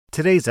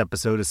Today's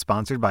episode is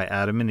sponsored by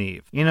Adam and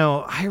Eve. You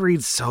know, I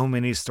read so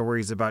many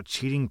stories about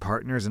cheating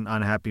partners and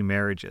unhappy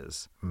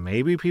marriages.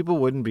 Maybe people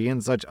wouldn't be in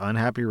such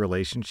unhappy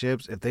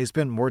relationships if they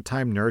spent more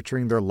time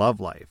nurturing their love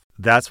life.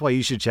 That's why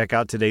you should check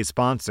out today's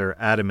sponsor,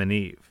 Adam and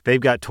Eve.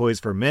 They've got toys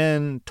for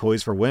men,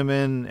 toys for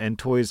women, and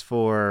toys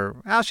for...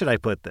 how should I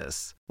put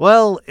this?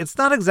 Well, it's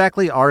not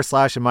exactly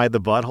r/am I the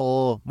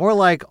butthole, more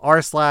like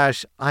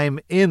r/I'm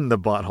in the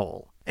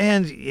butthole.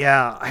 And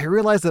yeah, I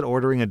realize that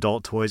ordering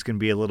adult toys can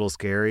be a little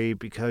scary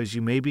because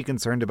you may be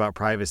concerned about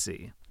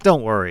privacy.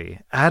 Don't worry,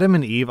 Adam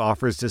and Eve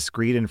offers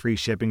discreet and free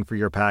shipping for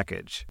your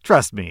package.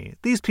 Trust me,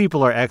 these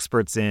people are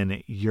experts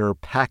in your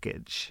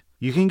package.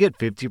 You can get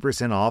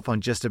 50% off on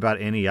just about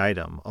any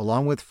item,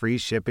 along with free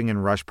shipping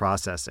and rush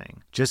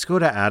processing. Just go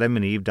to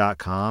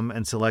adamandeve.com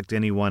and select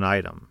any one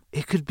item.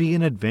 It could be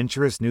an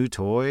adventurous new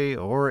toy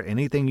or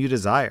anything you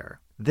desire.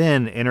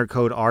 Then enter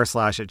code r/ at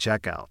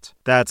checkout.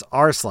 That's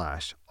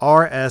r/RSLASH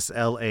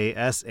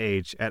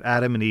at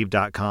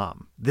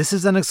adamandeve.com. This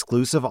is an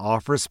exclusive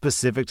offer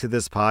specific to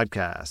this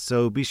podcast,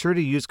 so be sure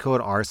to use code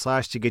r/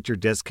 to get your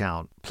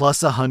discount,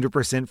 plus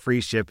 100%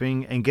 free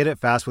shipping, and get it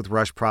fast with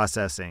rush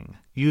processing.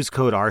 Use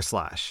code r/.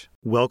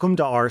 Welcome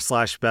to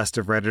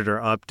r/Bestof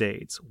Redditor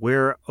Updates,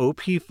 where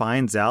OP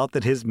finds out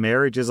that his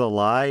marriage is a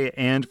lie,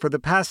 and for the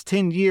past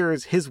 10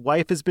 years, his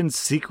wife has been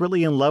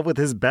secretly in love with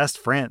his best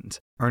friend.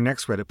 Our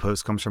next Reddit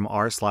post comes from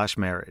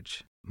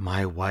r/marriage.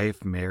 My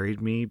wife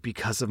married me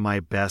because of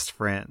my best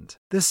friend.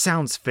 This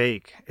sounds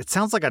fake. It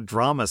sounds like a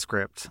drama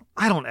script.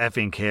 I don't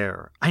effing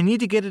care. I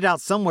need to get it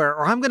out somewhere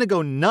or I'm gonna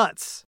go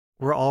nuts.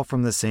 We're all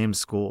from the same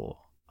school.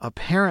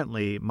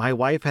 Apparently, my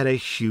wife had a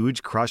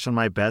huge crush on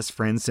my best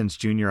friend since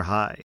junior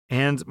high,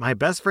 and my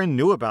best friend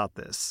knew about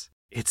this.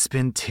 It's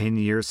been 10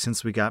 years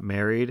since we got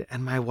married,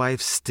 and my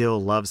wife still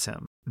loves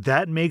him.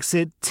 That makes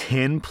it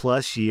 10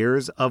 plus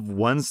years of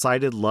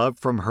one-sided love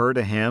from her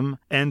to him,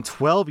 and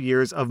 12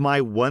 years of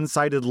my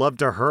one-sided love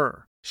to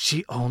her.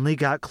 She only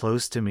got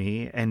close to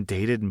me and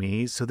dated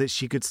me so that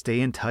she could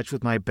stay in touch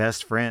with my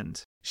best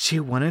friend.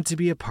 She wanted to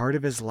be a part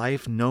of his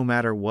life no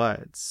matter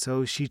what,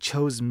 so she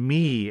chose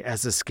me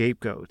as a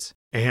scapegoat.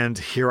 And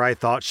here I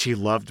thought she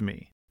loved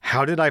me.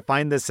 How did I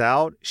find this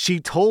out? She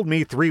told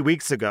me 3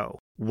 weeks ago.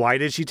 Why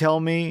did she tell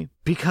me?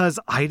 Because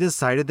I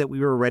decided that we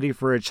were ready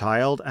for a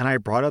child and I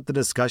brought up the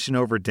discussion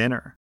over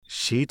dinner.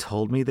 She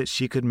told me that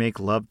she could make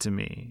love to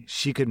me,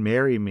 she could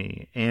marry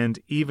me, and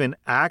even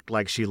act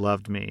like she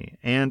loved me,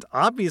 and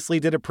obviously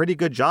did a pretty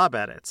good job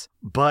at it.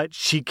 But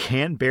she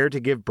can't bear to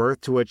give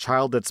birth to a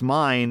child that's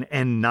mine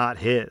and not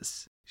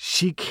his.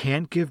 She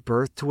can't give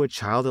birth to a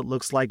child that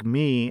looks like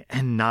me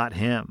and not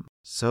him.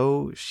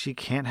 So she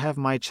can't have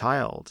my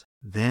child.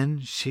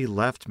 Then she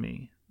left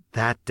me.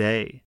 That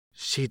day.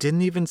 She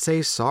didn't even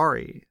say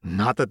sorry.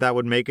 Not that that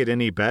would make it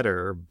any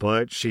better,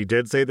 but she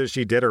did say that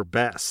she did her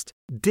best.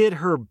 Did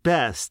her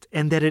best,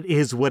 and that it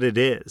is what it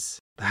is.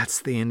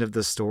 That's the end of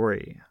the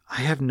story.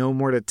 I have no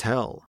more to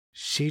tell.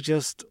 She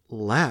just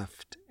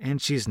left,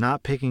 and she's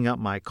not picking up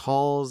my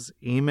calls,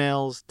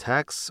 emails,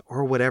 texts,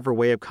 or whatever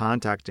way of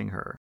contacting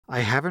her. I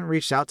haven't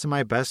reached out to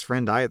my best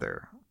friend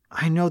either.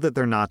 I know that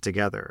they're not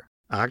together.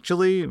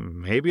 Actually,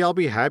 maybe I'll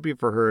be happy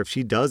for her if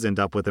she does end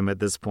up with him at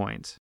this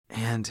point.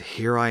 And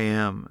here I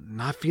am,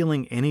 not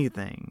feeling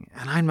anything,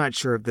 and I'm not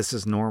sure if this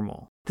is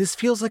normal. This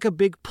feels like a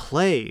big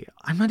play.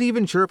 I'm not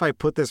even sure if I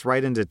put this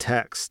right into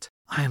text.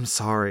 I'm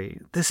sorry,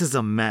 this is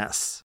a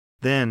mess.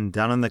 Then,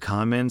 down in the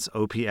comments,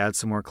 OP adds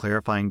some more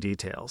clarifying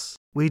details.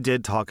 We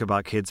did talk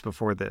about kids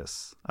before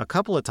this, a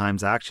couple of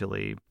times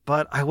actually,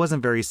 but I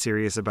wasn't very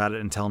serious about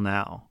it until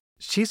now.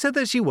 She said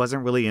that she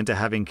wasn't really into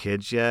having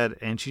kids yet,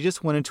 and she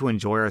just wanted to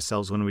enjoy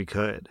ourselves when we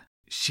could.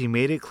 She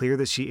made it clear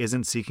that she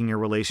isn't seeking a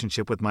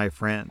relationship with my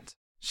friend.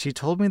 She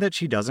told me that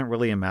she doesn't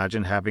really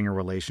imagine having a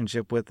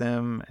relationship with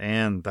him,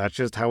 and that's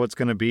just how it's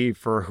going to be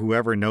for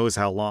whoever knows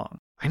how long.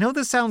 I know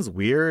this sounds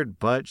weird,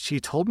 but she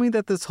told me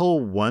that this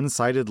whole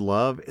one-sided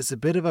love is a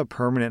bit of a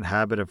permanent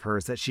habit of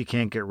hers that she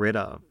can't get rid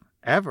of.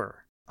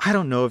 Ever. I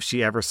don't know if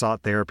she ever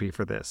sought therapy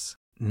for this.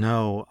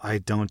 No, I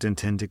don't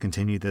intend to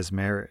continue this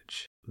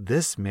marriage.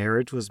 This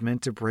marriage was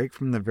meant to break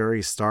from the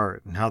very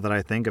start, now that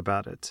I think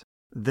about it.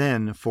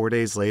 Then, 4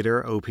 days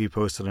later, OP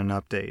posted an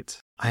update.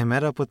 I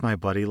met up with my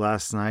buddy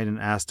last night and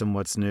asked him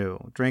what's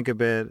new, drank a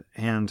bit,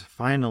 and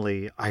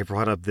finally, I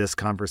brought up this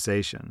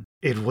conversation.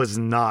 It was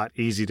not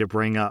easy to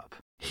bring up.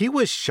 He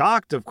was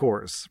shocked, of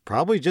course,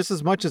 probably just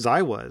as much as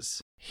I was.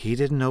 He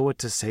didn't know what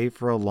to say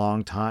for a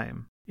long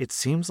time. It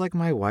seems like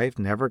my wife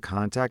never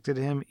contacted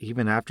him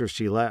even after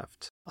she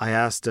left. I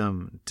asked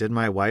him, did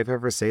my wife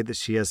ever say that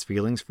she has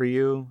feelings for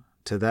you?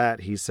 To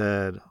that, he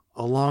said,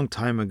 a long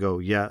time ago,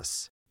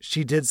 yes.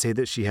 She did say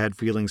that she had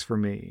feelings for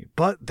me,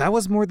 but that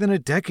was more than a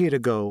decade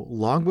ago,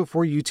 long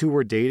before you two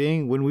were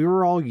dating, when we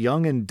were all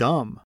young and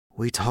dumb.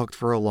 We talked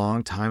for a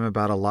long time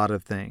about a lot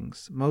of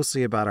things,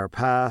 mostly about our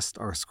past,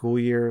 our school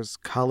years,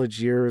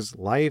 college years,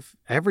 life,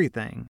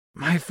 everything.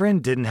 My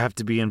friend didn't have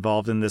to be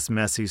involved in this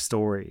messy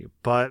story,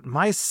 but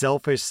my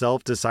selfish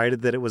self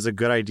decided that it was a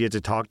good idea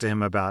to talk to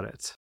him about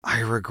it.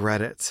 I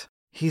regret it.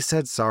 He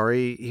said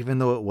sorry even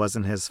though it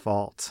wasn't his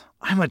fault.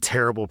 I'm a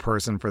terrible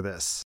person for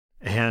this.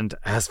 And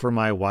as for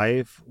my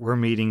wife, we're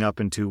meeting up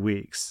in 2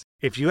 weeks.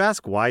 If you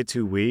ask why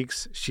 2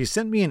 weeks, she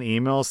sent me an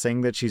email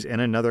saying that she's in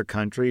another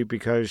country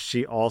because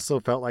she also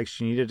felt like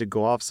she needed to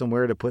go off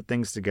somewhere to put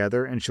things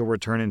together and she'll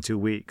return in 2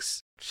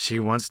 weeks. She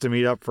wants to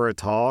meet up for a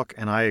talk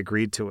and I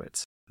agreed to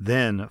it.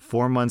 Then,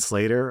 4 months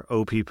later,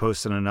 OP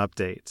posted an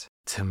update.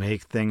 To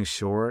make things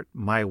short,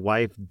 my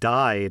wife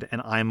died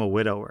and I'm a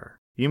widower.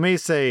 You may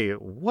say,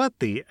 what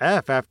the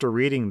F after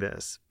reading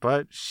this?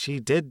 But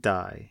she did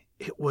die.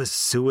 It was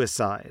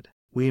suicide.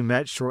 We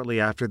met shortly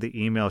after the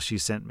email she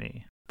sent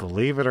me.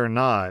 Believe it or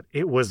not,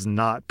 it was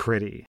not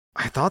pretty.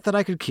 I thought that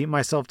I could keep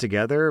myself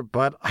together,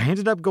 but I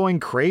ended up going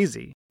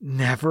crazy.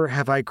 Never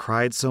have I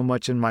cried so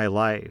much in my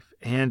life,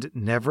 and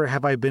never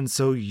have I been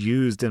so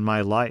used in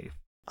my life.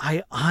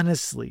 I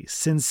honestly,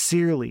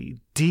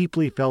 sincerely,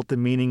 deeply felt the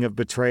meaning of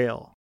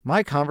betrayal.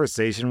 My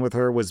conversation with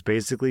her was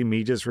basically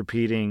me just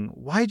repeating,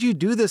 why'd you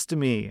do this to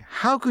me?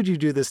 How could you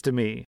do this to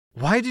me?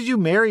 Why did you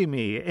marry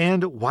me?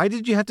 And why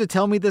did you have to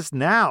tell me this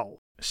now?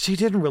 She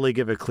didn't really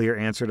give a clear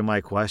answer to my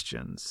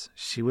questions.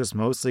 She was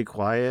mostly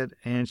quiet,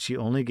 and she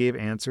only gave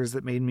answers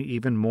that made me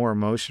even more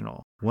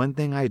emotional. One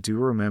thing I do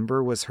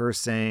remember was her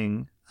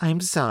saying,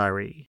 I'm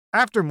sorry.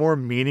 After more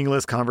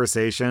meaningless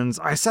conversations,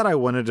 I said I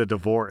wanted a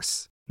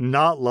divorce.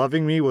 Not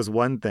loving me was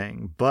one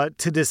thing, but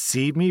to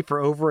deceive me for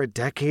over a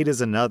decade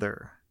is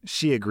another.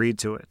 She agreed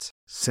to it.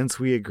 Since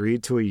we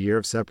agreed to a year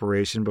of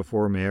separation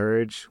before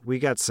marriage, we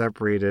got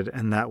separated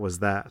and that was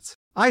that.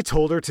 I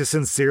told her to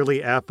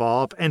sincerely F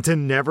off and to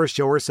never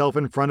show herself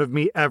in front of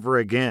me ever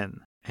again.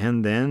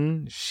 And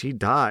then she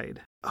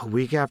died. A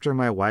week after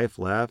my wife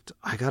left,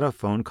 I got a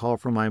phone call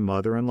from my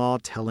mother-in-law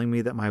telling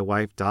me that my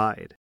wife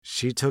died.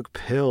 She took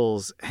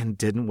pills and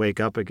didn't wake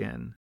up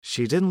again.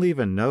 She didn't leave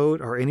a note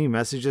or any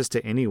messages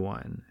to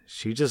anyone.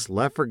 She just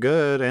left for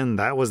good and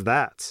that was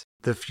that.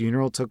 The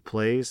funeral took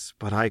place,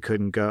 but I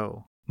couldn't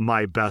go.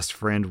 My best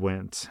friend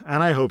went,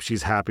 and I hope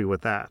she's happy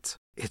with that.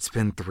 It's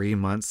been 3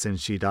 months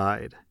since she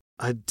died.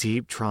 A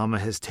deep trauma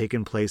has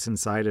taken place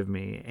inside of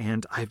me,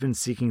 and I've been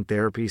seeking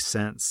therapy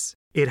since.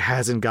 It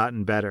hasn't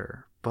gotten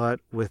better,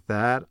 but with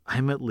that,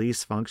 I'm at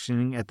least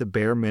functioning at the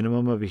bare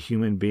minimum of a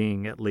human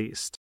being, at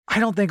least. I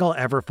don't think I'll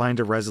ever find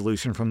a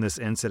resolution from this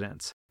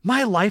incident.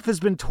 My life has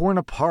been torn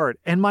apart,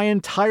 and my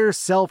entire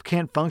self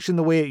can't function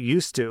the way it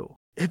used to.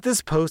 If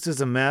this post is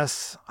a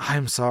mess,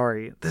 I'm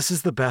sorry. This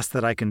is the best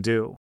that I can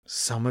do.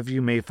 Some of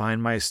you may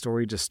find my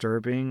story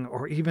disturbing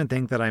or even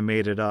think that I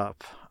made it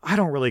up. I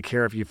don't really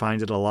care if you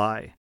find it a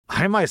lie.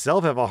 I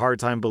myself have a hard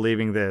time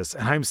believing this,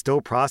 and I'm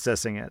still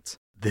processing it.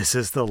 This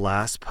is the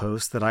last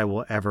post that I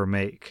will ever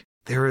make.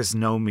 There is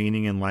no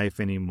meaning in life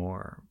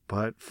anymore,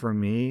 but for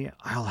me,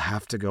 I'll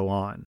have to go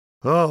on.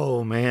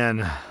 Oh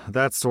man,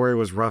 that story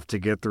was rough to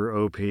get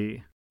through, OP.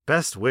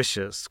 Best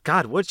wishes.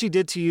 God, what she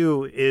did to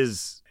you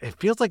it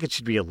feels like it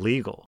should be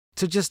illegal.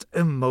 To just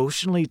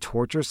emotionally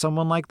torture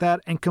someone like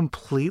that and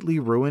completely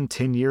ruin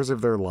 10 years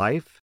of their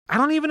life? I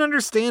don't even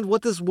understand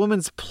what this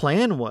woman's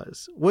plan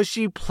was. Was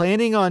she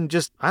planning on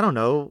just, I don't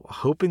know,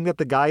 hoping that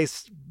the guy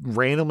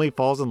randomly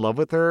falls in love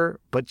with her,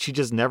 but she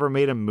just never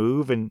made a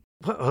move and...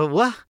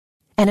 What?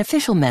 An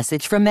official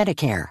message from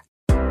Medicare.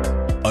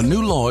 A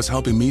new law is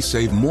helping me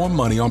save more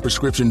money on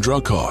prescription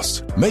drug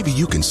costs. Maybe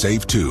you can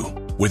save too.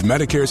 With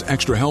Medicare's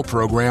Extra Help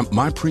program,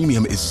 my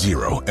premium is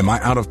zero and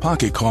my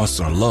out-of-pocket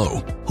costs are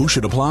low. Who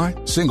should apply?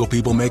 Single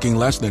people making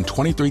less than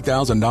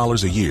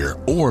 $23,000 a year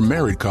or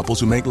married couples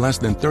who make less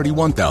than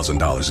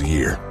 $31,000 a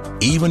year.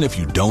 Even if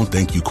you don't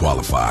think you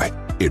qualify,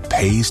 it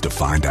pays to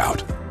find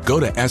out.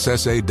 Go to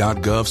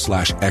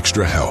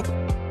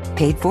ssa.gov/extrahelp.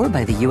 Paid for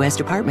by the U.S.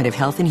 Department of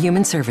Health and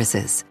Human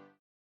Services.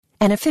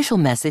 An official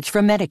message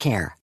from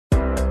Medicare.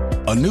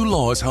 A new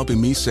law is helping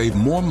me save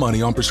more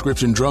money on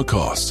prescription drug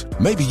costs.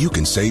 Maybe you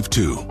can save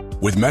too.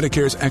 With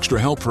Medicare's Extra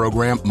Help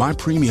program, my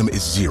premium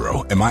is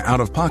zero and my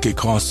out-of-pocket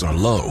costs are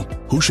low.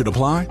 Who should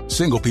apply?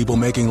 Single people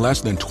making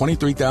less than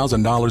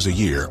 $23,000 a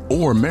year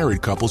or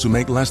married couples who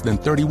make less than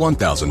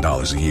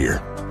 $31,000 a year.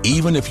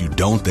 Even if you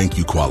don't think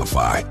you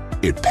qualify,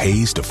 it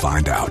pays to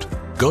find out.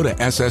 Go to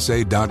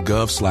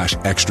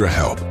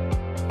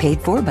ssa.gov/extrahelp.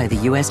 Paid for by the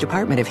U.S.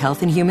 Department of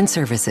Health and Human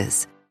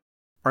Services.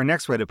 Our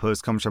next Reddit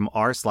post comes from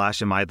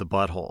r/Am I the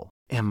Butthole?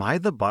 Am I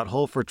the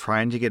butthole for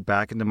trying to get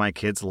back into my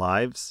kids'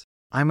 lives?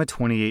 I'm a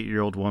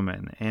 28-year-old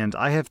woman, and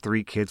I have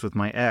 3 kids with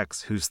my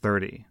ex, who's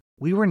 30.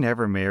 We were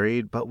never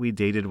married, but we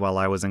dated while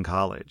I was in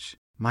college.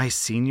 My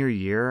senior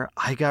year,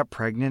 I got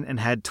pregnant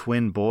and had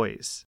twin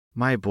boys.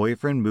 My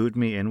boyfriend moved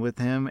me in with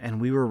him, and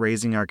we were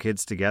raising our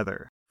kids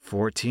together.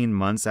 14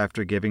 months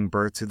after giving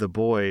birth to the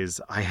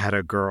boys, I had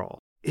a girl.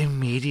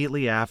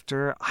 Immediately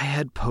after, I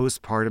had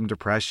postpartum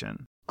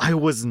depression. I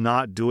was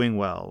not doing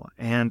well,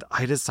 and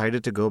I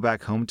decided to go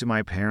back home to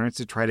my parents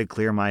to try to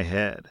clear my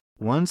head.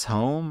 Once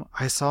home,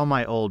 I saw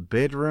my old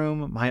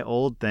bedroom, my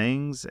old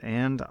things,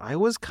 and I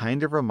was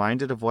kind of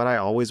reminded of what I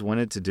always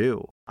wanted to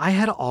do. I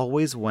had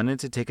always wanted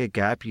to take a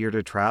gap year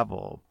to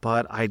travel,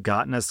 but I'd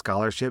gotten a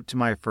scholarship to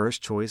my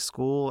first choice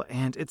school,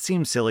 and it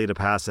seemed silly to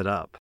pass it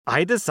up.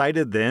 I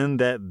decided then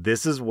that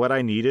this is what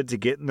I needed to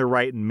get in the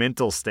right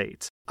mental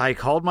state. I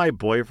called my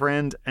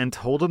boyfriend and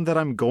told him that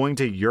I'm going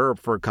to Europe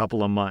for a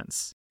couple of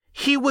months.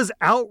 He was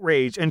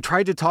outraged and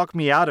tried to talk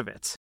me out of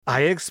it.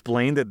 I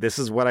explained that this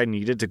is what I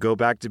needed to go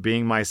back to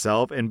being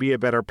myself and be a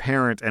better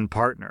parent and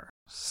partner.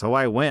 So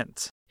I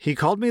went. He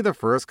called me the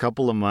first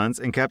couple of months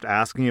and kept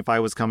asking if I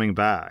was coming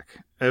back.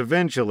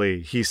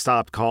 Eventually, he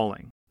stopped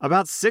calling.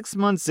 About 6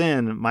 months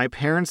in, my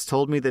parents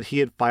told me that he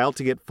had filed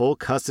to get full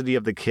custody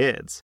of the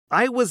kids.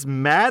 I was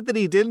mad that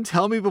he didn't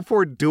tell me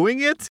before doing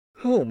it.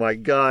 Oh my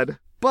God.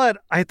 But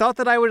I thought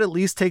that I would at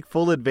least take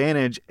full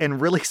advantage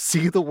and really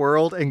see the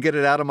world and get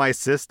it out of my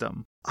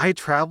system. I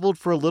traveled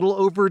for a little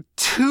over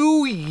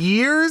 2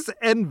 years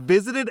and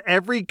visited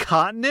every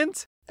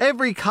continent?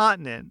 Every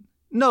continent.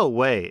 No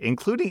way,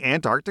 including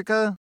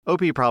Antarctica?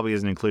 OP probably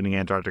isn't including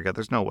Antarctica,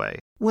 there's no way.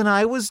 When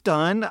I was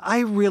done, I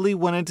really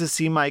wanted to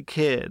see my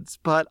kids,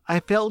 but I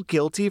felt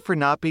guilty for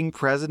not being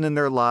present in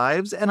their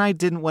lives and I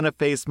didn't want to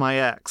face my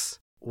ex.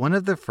 One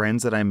of the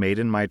friends that I made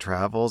in my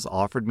travels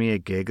offered me a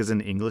gig as an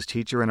English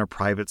teacher in a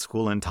private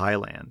school in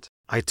Thailand.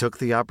 I took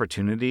the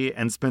opportunity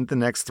and spent the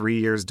next 3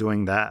 years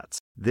doing that.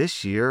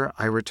 This year,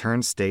 I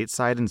returned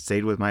stateside and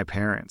stayed with my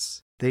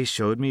parents. They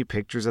showed me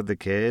pictures of the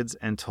kids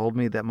and told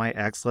me that my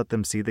ex let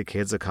them see the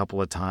kids a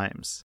couple of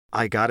times.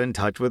 I got in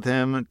touch with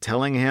him,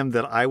 telling him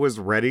that I was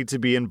ready to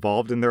be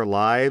involved in their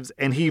lives,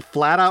 and he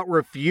flat out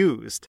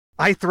refused.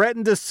 I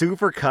threatened to sue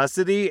for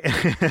custody,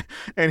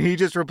 and he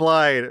just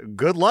replied,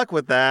 "Good luck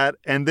with that,"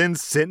 and then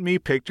sent me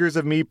pictures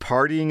of me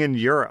partying in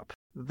Europe.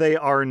 They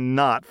are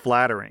not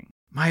flattering.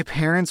 My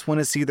parents want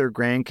to see their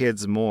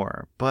grandkids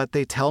more, but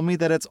they tell me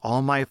that it's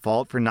all my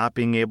fault for not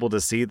being able to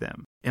see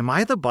them. Am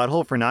I the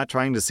butthole for not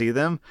trying to see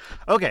them?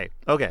 Okay.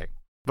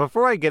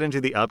 Before I get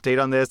into the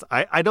update on this,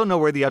 I don't know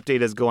where the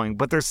update is going,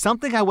 but there's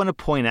something I want to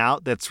point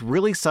out that's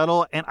really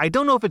subtle, and I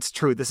don't know if it's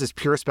true. This is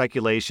pure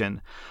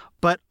speculation.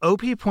 But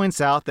OP points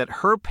out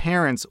that her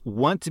parents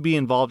want to be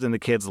involved in the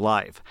kid's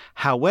life.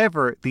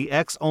 However, the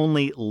ex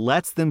only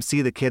lets them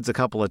see the kids a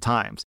couple of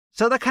times.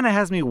 So that kind of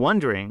has me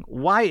wondering,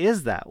 why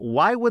is that?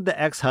 Why would the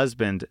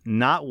ex-husband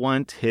not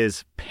want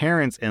his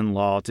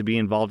parents-in-law to be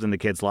involved in the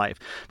kid's life?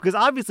 Because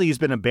obviously he's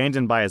been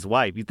abandoned by his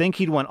wife. You'd think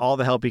he'd want all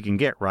the help he can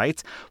get,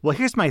 right? Well,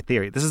 here's my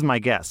theory. This is my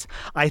guess.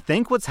 I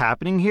think what's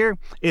happening here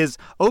is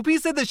OP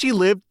said that she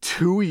lived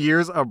 2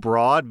 years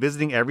abroad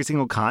visiting every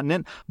single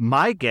continent.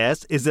 My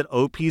guess is that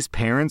OP's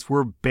parents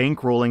were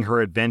bankrolling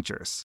her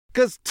adventures.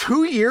 Because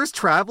 2 years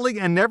traveling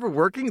and never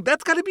working,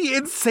 that's got to be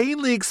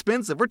insanely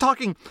expensive. We're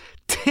talking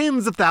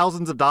tens of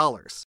thousands of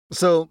dollars.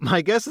 So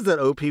my guess is that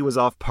OP was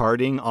off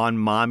partying on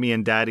mommy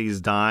and daddy's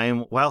dime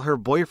while her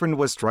boyfriend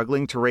was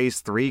struggling to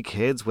raise 3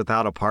 kids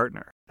without a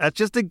partner. That's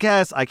just a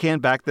guess. I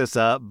can't back this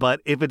up,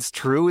 but if it's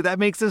true, that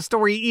makes this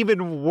story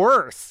even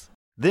worse.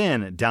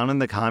 Then, down in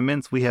the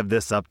comments, we have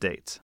this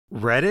update.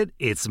 Reddit,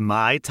 it's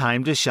my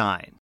time to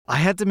shine. I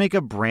had to make a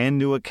brand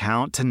new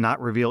account to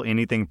not reveal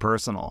anything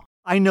personal.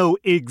 I know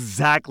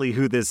exactly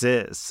who this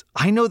is.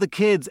 I know the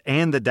kids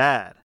and the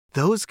dad.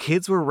 Those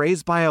kids were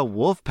raised by a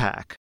wolf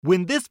pack.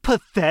 When this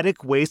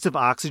pathetic waste of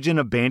oxygen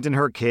abandoned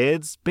her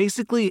kids,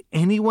 basically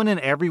anyone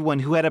and everyone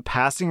who had a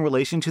passing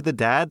relation to the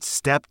dad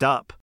stepped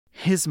up.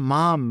 His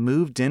mom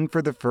moved in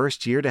for the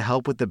first year to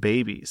help with the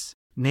babies.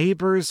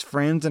 Neighbors,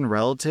 friends, and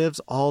relatives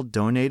all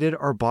donated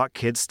or bought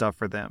kids stuff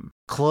for them.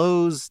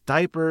 Clothes,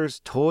 diapers,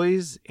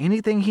 toys,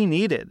 anything he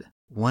needed.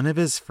 One of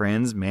his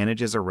friends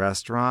manages a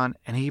restaurant,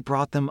 and he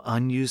brought them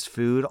unused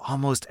food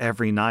almost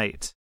every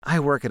night.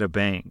 I work at a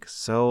bank,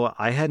 so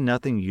I had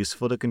nothing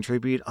useful to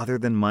contribute other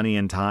than money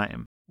and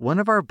time. One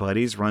of our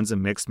buddies runs a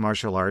mixed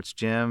martial arts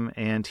gym,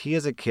 and he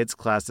has a kids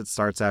class that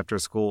starts after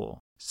school.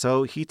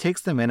 So he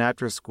takes them in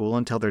after school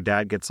until their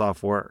dad gets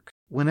off work.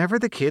 Whenever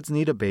the kids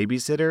need a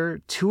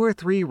babysitter, 2 or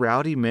 3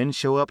 rowdy men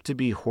show up to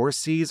be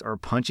horsies or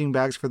punching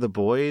bags for the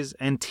boys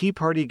and tea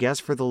party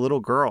guests for the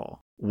little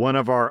girl. One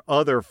of our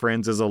other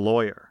friends is a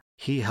lawyer.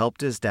 He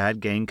helped his dad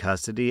gain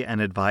custody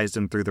and advised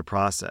him through the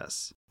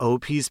process.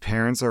 OP's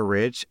parents are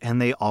rich and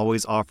they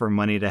always offer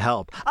money to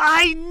help.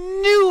 I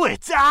knew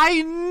it!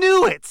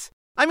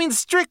 I mean,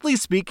 strictly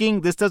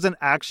speaking, this doesn't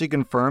actually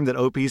confirm that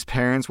OP's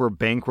parents were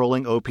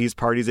bankrolling OP's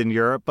parties in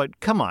Europe,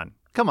 but come on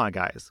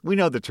guys, we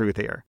know the truth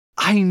here.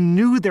 I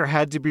knew there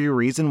had to be a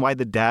reason why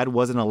the dad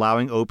wasn't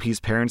allowing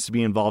OP's parents to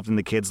be involved in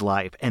the kid's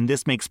life, and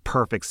this makes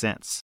perfect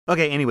sense.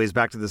 Okay, anyways,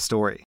 back to the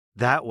story.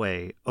 That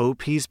way,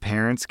 OP's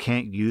parents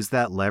can't use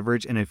that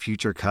leverage in a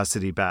future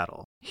custody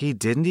battle. He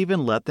didn't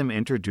even let them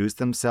introduce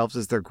themselves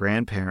as their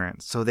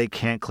grandparents, so they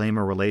can't claim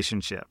a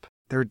relationship.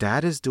 Their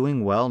dad is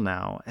doing well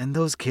now, and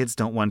those kids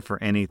don't want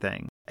for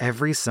anything.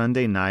 Every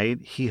Sunday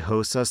night, he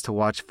hosts us to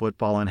watch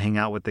football and hang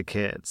out with the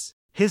kids.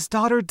 His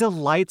daughter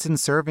delights in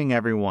serving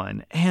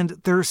everyone,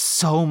 and they're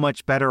so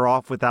much better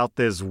off without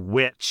this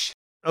witch.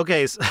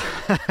 Okay, so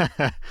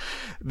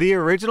the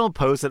original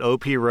post that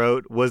OP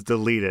wrote was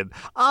deleted,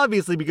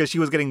 obviously because she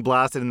was getting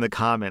blasted in the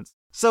comments.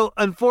 So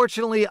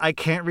unfortunately, I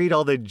can't read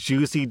all the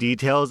juicy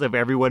details of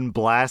everyone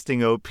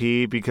blasting OP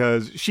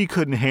because she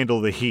couldn't handle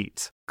the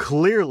heat.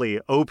 Clearly,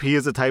 OP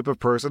is the type of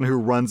person who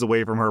runs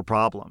away from her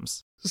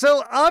problems.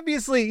 So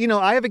obviously,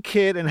 I have a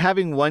kid, and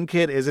having one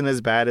kid isn't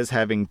as bad as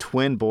having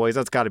twin boys.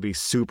 That's got to be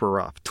super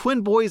rough.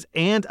 Twin boys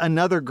and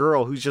another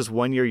girl who's just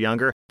 1 year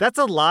younger. That's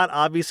a lot,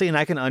 obviously, and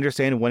I can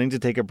understand wanting to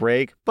take a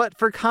break. But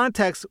for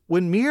context,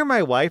 when me or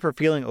my wife are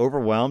feeling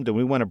overwhelmed and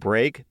we want a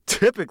break,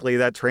 typically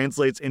that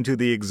translates into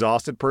the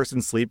exhausted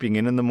person sleeping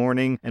in the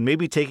morning and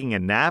maybe taking a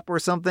nap or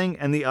something,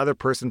 and the other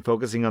person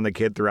focusing on the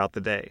kid throughout the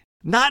day.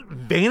 Not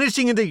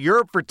vanishing into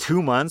Europe for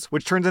 2 months,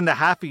 which turns into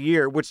half a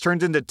year, which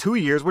turns into 2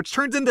 years, which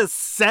turns into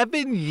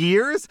 7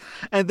 years.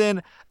 And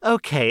then,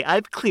 okay,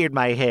 I've cleared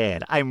my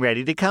head. I'm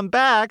ready to come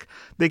back.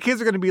 The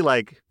kids are going to be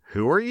like,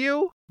 who are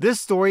you?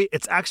 This story,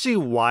 it's actually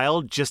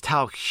wild just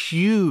how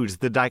huge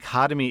the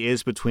dichotomy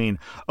is between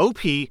OP,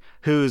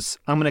 who's,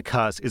 I'm going to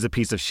cuss, is a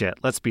piece of shit.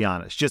 Let's be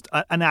honest. Just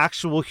an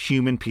actual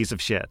human piece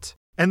of shit.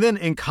 And then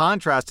in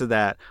contrast to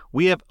that,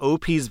 we have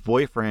OP's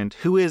boyfriend,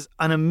 who is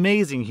an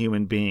amazing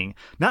human being.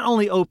 Not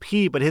only OP,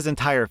 but his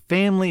entire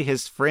family,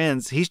 his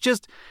friends. He's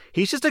just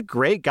a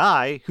great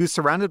guy who's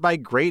surrounded by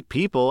great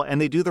people,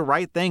 and they do the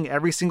right thing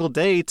every single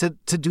day to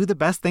do the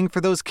best thing for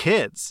those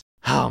kids.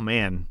 Oh,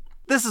 man.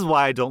 This is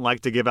why I don't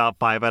like to give out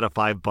 5 out of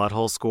 5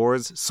 butthole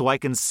scores, so I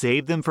can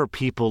save them for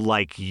people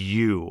like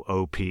you,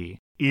 OP.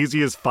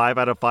 Easiest 5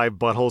 out of 5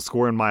 butthole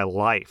score in my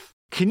life.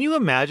 Can you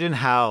imagine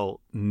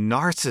how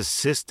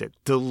narcissistic,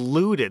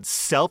 deluded,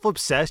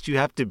 self-obsessed you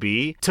have to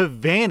be to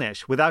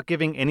vanish without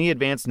giving any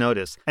advance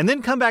notice and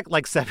then come back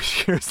like 7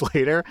 years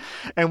later?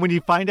 And when you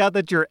find out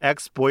that your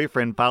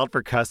ex-boyfriend filed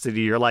for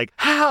custody, you're like,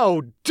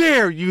 how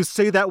dare you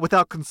say that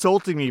without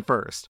consulting me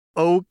first?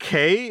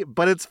 Okay,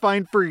 but it's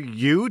fine for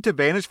you to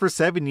vanish for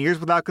 7 years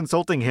without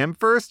consulting him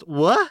first?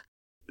 What?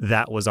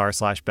 That was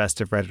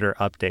r/Bestof Redditor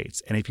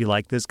updates. And if you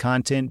like this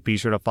content, be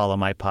sure to follow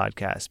my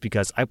podcast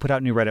because I put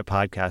out new Reddit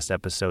podcast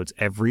episodes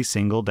every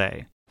single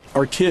day.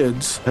 Our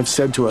kids have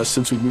said to us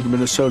since we moved to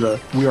Minnesota,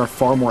 we are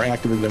far more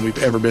active than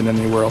we've ever been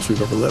anywhere else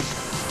we've ever lived.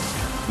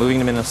 Moving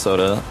to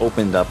Minnesota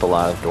opened up a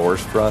lot of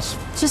doors for us.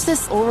 Just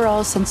this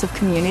overall sense of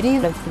community,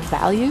 of the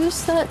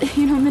values that,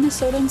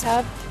 Minnesotans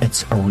have.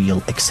 It's a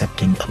real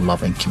accepting,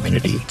 loving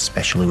community,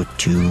 especially with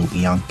 2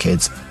 young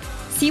kids.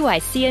 See why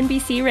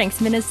CNBC ranks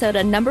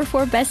Minnesota number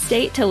 4 best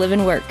state to live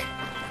and work.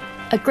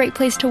 A great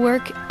place to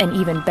work, an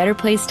even better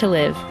place to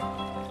live.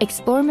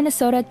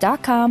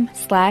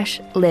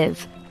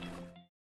 ExploreMinnesota.com/live.